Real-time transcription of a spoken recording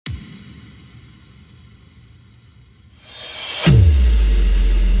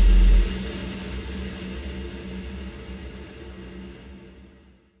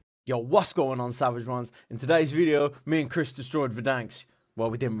Yo, what's going on, Savage Ones? In today's video, me and Chris destroyed Verdansk.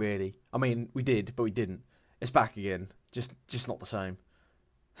 Well, we didn't really. I mean, we did, but we didn't. It's back again. Just not the same.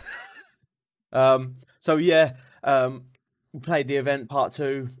 So yeah, we played the event part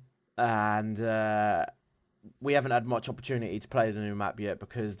 2, and we haven't had much opportunity to play the new map yet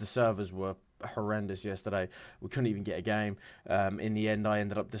because the servers were horrendous yesterday. We couldn't even get a game. In the end, I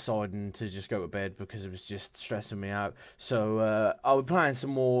ended up deciding to just go to bed because it was just stressing me out. So I'll be playing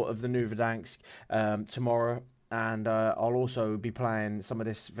some more of the new Verdansk tomorrow, and I'll also be playing some of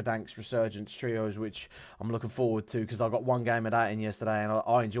this Verdansk Resurgence trios, which I'm looking forward to because I got one game of that in yesterday, and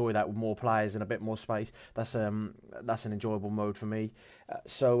I enjoy that with more players and a bit more space. That's an enjoyable mode for me.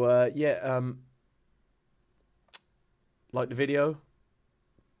 Yeah, like the video,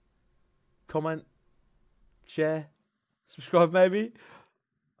 comment, share, subscribe maybe.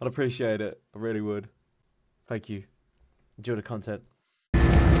 I'd appreciate it. I really would. Thank you. Enjoy the content.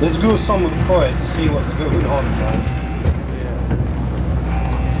 Let's go somewhere quiet to see what's going on, man.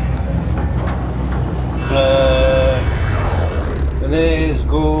 Yeah. Let's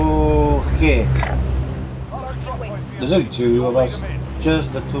go here. There's only 2 of us.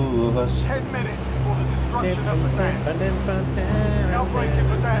 Just the 2 of us. 10 minutes before the destruction of Verdansk. Outbreak in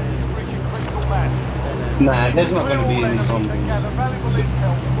Verdansk is reaching critical mass. Nah, there's not going to be any zombies. Gather valuable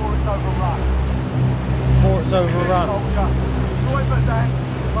intel before it's overrun. Before it's overrun. Destroy Verdansk.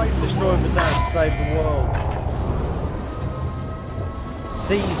 Destroy Verdansk, save the world.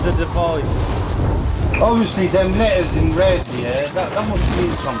 Seize the device. Obviously, them letters in red, yeah, that must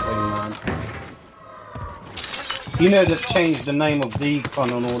mean something, man. You know they've changed the name of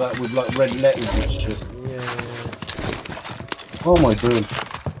Decon and all that with like red letters and shit. Yeah. Oh my god.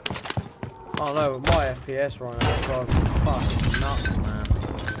 Oh no, my FPS right now is driving me fucking nuts, man.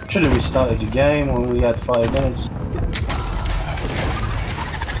 Should have restarted the game when we had 5 minutes.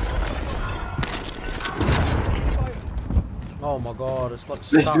 Oh my god, it's like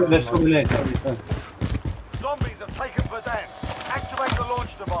Let's go in there. Zombies have taken Verdansk. Activate the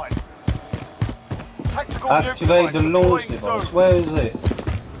launch device. Tactical Activate the launch device. Soon. Where is it?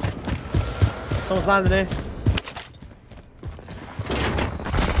 Someone's landing here.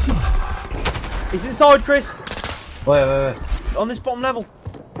 He's inside, Chris. Where? On this bottom level.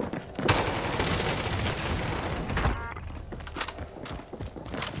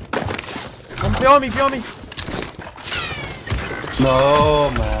 Come behind me.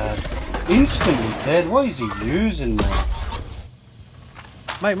 No, man. Instantly dead. What is he using, man?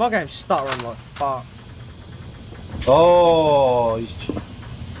 Mate, my game's stuttering like fuck. Oh, he's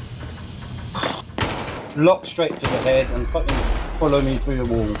lock straight to the head and fucking follow me through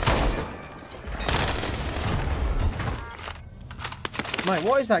the wall. Mate,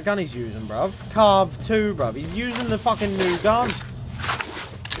 what is that gun he's using, bruv? Carve 2, bruv. He's using the fucking new gun.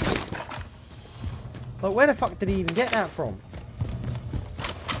 Like, where the fuck did he even get that from?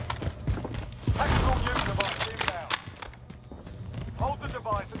 Tactical nuke device inbound. Hold the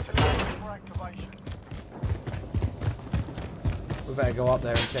device until it's ready for activation. We better go up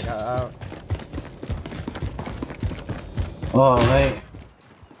there and check that out. Oh, mate.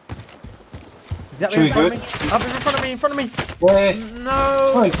 Is that Should we in front go? of me? Up in front of me. Where?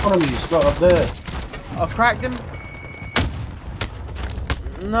 No. Oh, in front of me, he's got up there. I cracked him.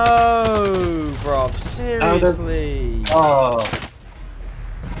 No, bruv. Seriously. Oh.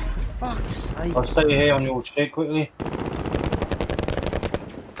 For fuck's sake. I'll stay here on your chair quickly.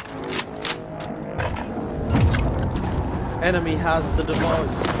 Enemy has the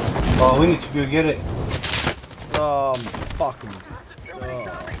device. Oh, we need to go get it. Oh, fucking. Oh, man.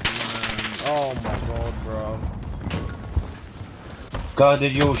 Oh my god, bro.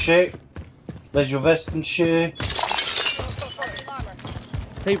 Guarded your shit. There's your vest and shit.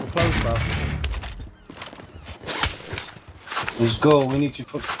 People close, bro. Let's go. We need to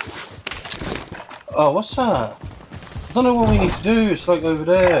put. Oh, what's that? I don't know what we need to do. It's like over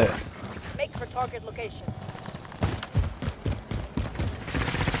there. Make for target location.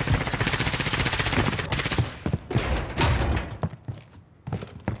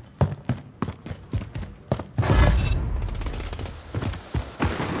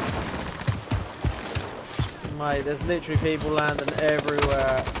 Mate, there's literally people landing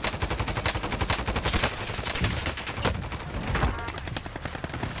everywhere.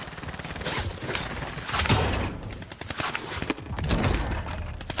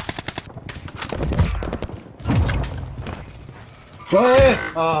 Where?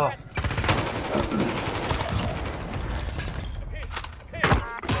 Ah.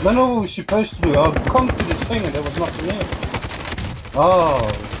 I don't know what we're supposed to do. I've come to this thing and there was nothing here. Oh,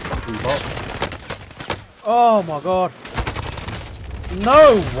 fucking bot. Oh my god.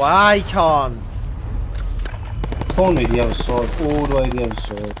 No way, Con. Pull me the other side, all the way the other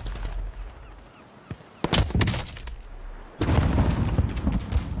side.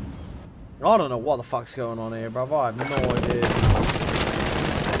 I don't know what the fuck's going on here, bruv. I have no idea.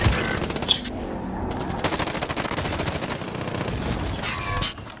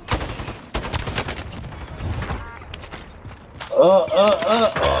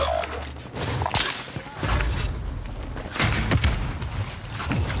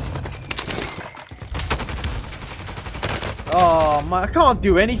 Oh, man, I can't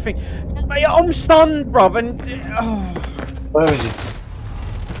do anything. Mate, I'm stunned, bruv, and... Oh. Where is he?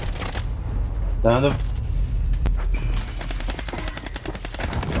 Down him.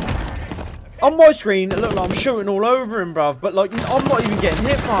 On my screen, it looked like I'm shooting all over him, bruv, but like, I'm not even getting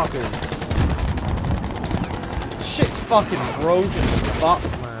hit markers. Shit's fucking broken as fuck,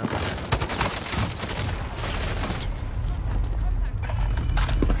 man.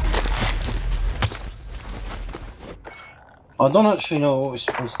 I don't actually know what we're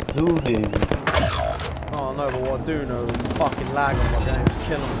supposed to do here. Oh no, but what I do know is the fucking lag on my game is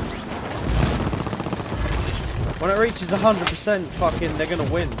killing me. When it reaches 100%, fucking, they're gonna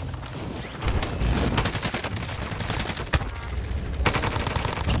win.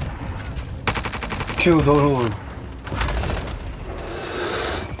 Killed all of them.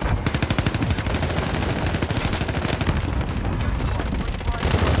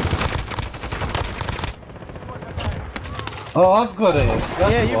 Oh, I've got it.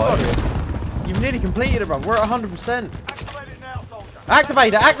 Yeah, you've got it. You've nearly completed it, bro. We're at 100%.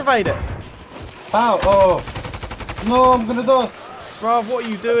 Activate it, activate it! Ow, oh. No, I'm gonna die. Bro, what are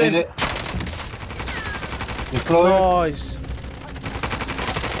you doing? Hit it. Deploy. Nice.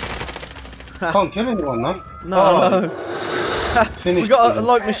 Can't kill anyone, man. No, oh. no. We got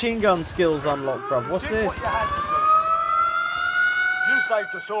like machine gun skills unlocked, bro. What's this? You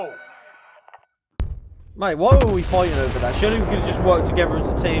saved us all. Mate, why were we fighting over that? Surely we could have just worked together as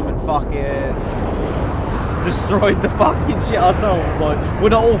a team and fucking destroyed the fucking shit ourselves. Like, we're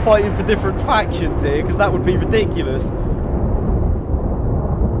not all fighting for different factions here, because that would be ridiculous.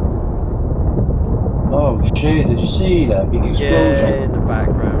 Oh shit, did you see that big explosion? Yeah, in the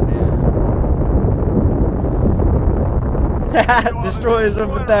background, yeah. Destroyers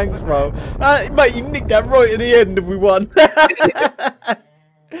and Verdansk, bro. Mate, you nicked that right at the end and we won.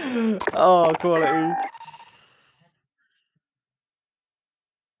 Oh, quality.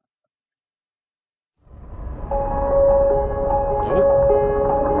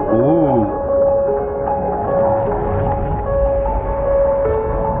 Ooh.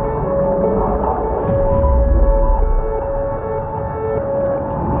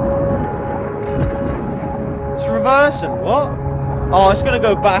 It's reversing, what? Oh, it's gonna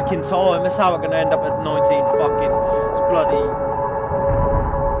go back in time. That's how it's gonna end up at 19 fucking... It's bloody...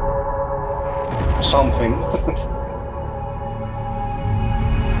 Something.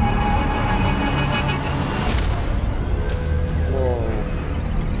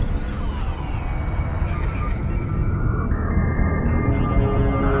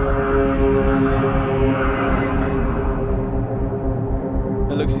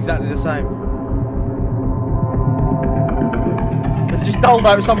 It looks exactly the same. It's just dulled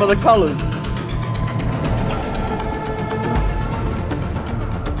out some of the colours.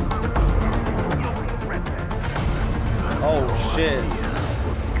 Oh shit.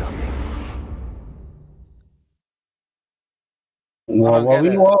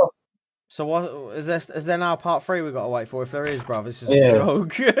 What? So what is there now part 3 we gotta wait for? If there is, bruv, this is Yeah. a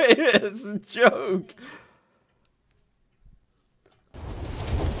joke. It's a joke.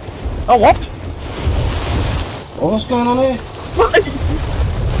 Oh, what? What's going on here?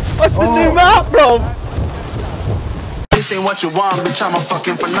 What's the new map, bruv? This ain't what you want, bitch, I'm a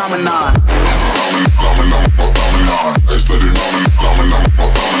fucking phenomenon.